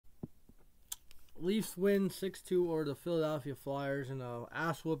Leafs win 6-2 over the Philadelphia Flyers in a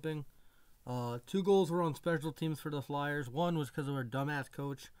ass whooping. 2 goals were on special teams for the Flyers. 1 was because of our dumbass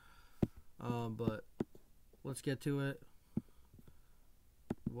coach. But let's get to it.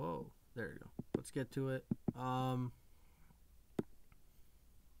 Whoa, there you go. Let's get to it.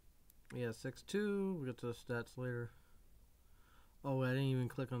 Yeah, 6-2. We'll get to the stats later. Oh, I didn't even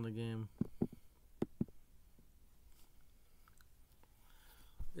click on the game.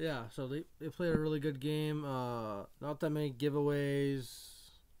 Yeah, so they played a really good game. Not that many giveaways.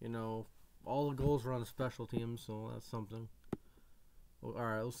 You know, all the goals were on special teams, so that's something. Well, all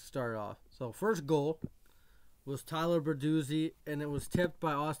right, let's start off. So first goal was Tyler Bertuzzi, and it was tipped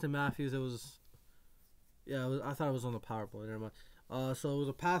by Austin Matthews. It was, I thought it was on the power play. Never mind. So it was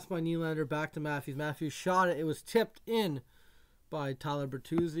a pass by Nylander back to Matthews. Matthews shot it. It was tipped in by Tyler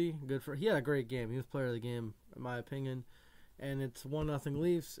Bertuzzi. He had a great game. He was player of the game, in my opinion. And it's 1-0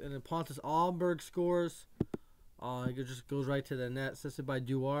 Leafs. And then Pontus Ahlberg scores. It just goes right to the net. Assisted by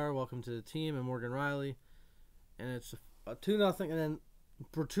Duar. Welcome to the team. And Morgan Riley. And it's a 2-0. And then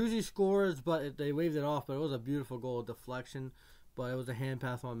Bertuzzi scores, but they waved it off. But it was a beautiful goal, a deflection. But it was a hand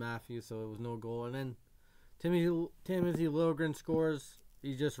pass on Matthews, so it was no goal. And then Timothy Liljegren scores.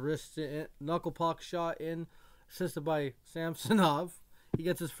 He just wrists it. Knuckle puck shot in. Assisted by Samsonov. He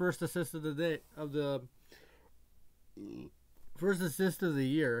gets his first assist of the day first assist of the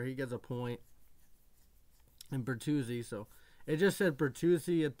year. He gets a point. And Bertuzzi, so it just said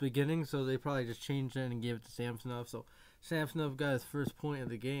Bertuzzi at the beginning, so they probably just changed it and gave it to Samsonov. So Samsonov got his first point of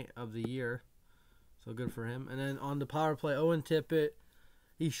the year. So good for him. And then on the power play, Owen Tippett,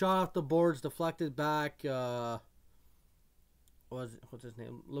 he shot off the boards, deflected back. What's his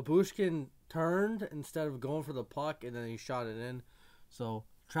name? Lyubushkin turned instead of going for the puck, and then he shot it in. So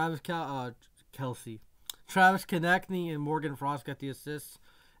Travis Konechny and Morgan Frost got the assists.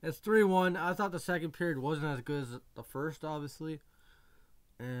 It's 3-1. I thought the second period wasn't as good as the first, obviously.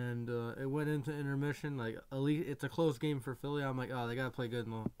 And it went into intermission. Like, at least it's a close game for Philly. I'm like, oh, they got to play good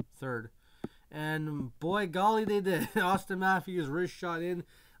in the third. And boy, golly, they did. Austin Matthews' wrist shot in,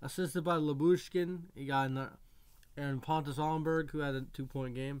 assisted by Lyubushkin. He got in there. And Pontus Ahlberg, who had a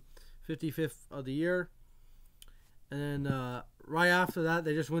 2-point game, 55th of the year. And then right after that,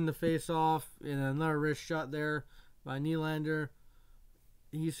 they just win the face-off. And another wrist shot there by Nylander.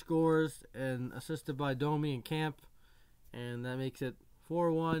 He scores, and assisted by Domi and Camp. And that makes it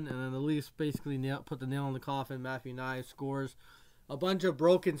 4-1. And then the Leafs basically put the nail in the coffin. Matthew Nye scores. A bunch of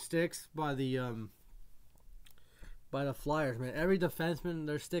broken sticks by the Flyers, man. Every defenseman,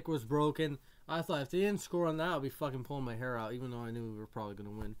 their stick was broken. I thought if they didn't score on that, I'd be fucking pulling my hair out, even though I knew we were probably going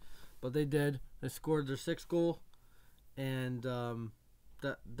to win. But they did. They scored their 6th goal. And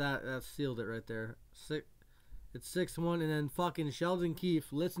that sealed it right there. It's 6-1. And then fucking Sheldon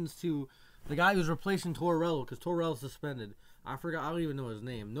Keefe listens to the guy who's replacing Tortorella, because Tortorella's suspended. I don't even know his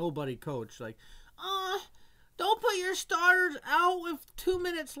name. Nobody coach. Like, don't put your starters out with 2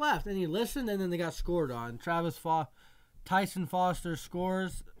 minutes left. And he listened, and then they got scored on. Tyson Foster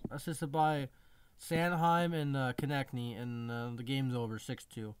scores, assisted by Sanheim and Konechny, and the game's over, 6-2.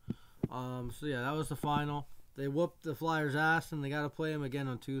 So yeah, that was the final. They whooped the Flyers' ass, and they got to play them again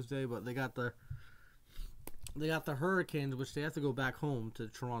on Tuesday. But they got the Hurricanes, which they have to go back home to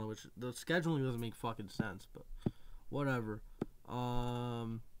Toronto, which the scheduling doesn't make fucking sense. But whatever.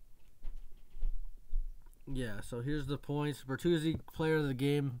 Yeah, so here's the points. Bertuzzi, player of the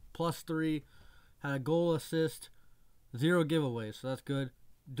game, +3. Had a goal, assist, 0 giveaways, so that's good.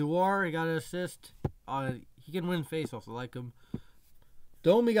 Duar, he got an assist. He can win faceoffs. I like him.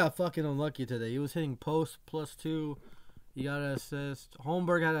 Domi got fucking unlucky today. He was hitting post, +2. He got an assist.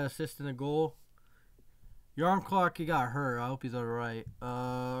 Holmberg had an assist and a goal. Yarmclark, he got hurt. I hope he's alright.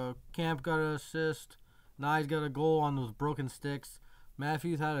 Camp got an assist. Nye's got a goal on those broken sticks.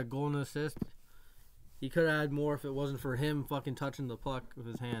 Matthews had a goal and an assist. He could have had more if it wasn't for him fucking touching the puck with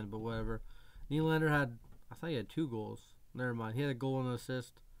his hand, but whatever. Nylander had, I thought he had 2 goals. Never mind. He had a goal and an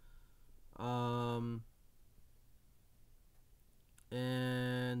assist.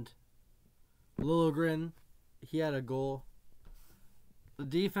 And Liljegren, he had a goal. The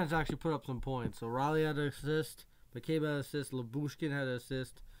defense actually put up some points. So Riley had an assist. McCabe had an assist. Lyubushkin had an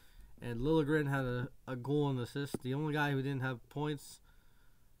assist. And Liljegren had a goal and assist. The only guy who didn't have points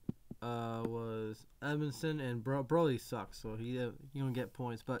was Edmondson, and Brody sucks, so he don't get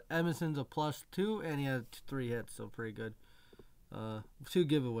points. But Edmondson's a +2, and he had 3 hits, so pretty good. 2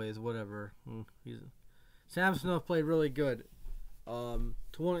 giveaways, whatever. Samsonov played really good.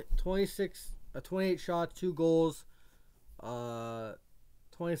 28 shots, 2 goals,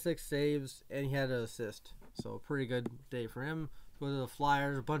 26 saves, and he had an assist. So pretty good day for him. Go to the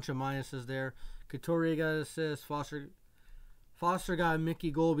Flyers, a bunch of minuses there. Couturier got an assist. Foster got a Mickey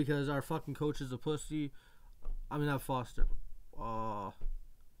goal because our fucking coach is a pussy. I mean, not Foster. Forsar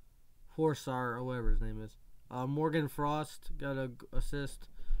or whatever his name is. Morgan Frost got an assist.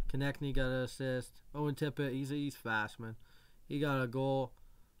 Konechny got an assist. Owen Tippett, he's fast, man. He got a goal.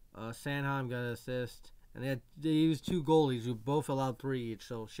 Sanheim got an assist. And they used 2 goalies who both allowed 3 each.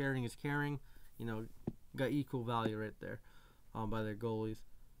 So sharing is caring. You know, got equal value right there by their goalies.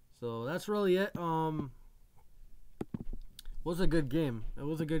 So that's really it. Was a good game. It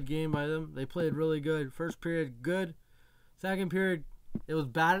was a good game by them. They played really good. First period, good. Second period, it was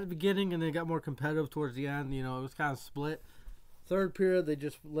bad at the beginning, and they got more competitive towards the end. You know, it was kind of split. Third period, they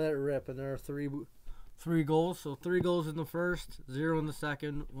just let it rip, and there are three goals. So 3 goals in the first, 0 in the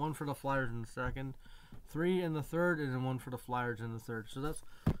second, 1 for the Flyers in the second, 3 in the third, and then 1 for the Flyers in the third. So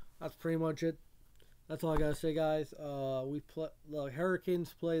that's pretty much it. That's all I gotta say, guys. The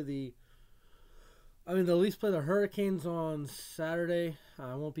Hurricanes play the Leafs play the Hurricanes on Saturday.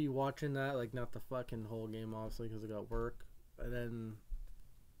 I won't be watching that, like, not the fucking whole game, obviously, because I got work. And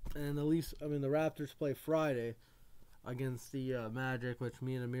then the Raptors play Friday against the Magic, which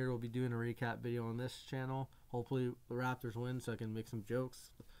me and Amir will be doing a recap video on this channel. Hopefully the Raptors win, so I can make some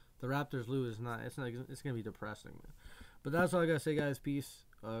jokes. The Raptors lose, it's gonna be depressing, man. But that's all I gotta say, guys. Peace.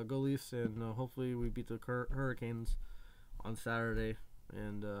 Go Leafs, and hopefully we beat the Hurricanes on Saturday.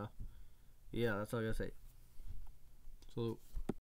 And yeah, that's all I gotta say. Salute.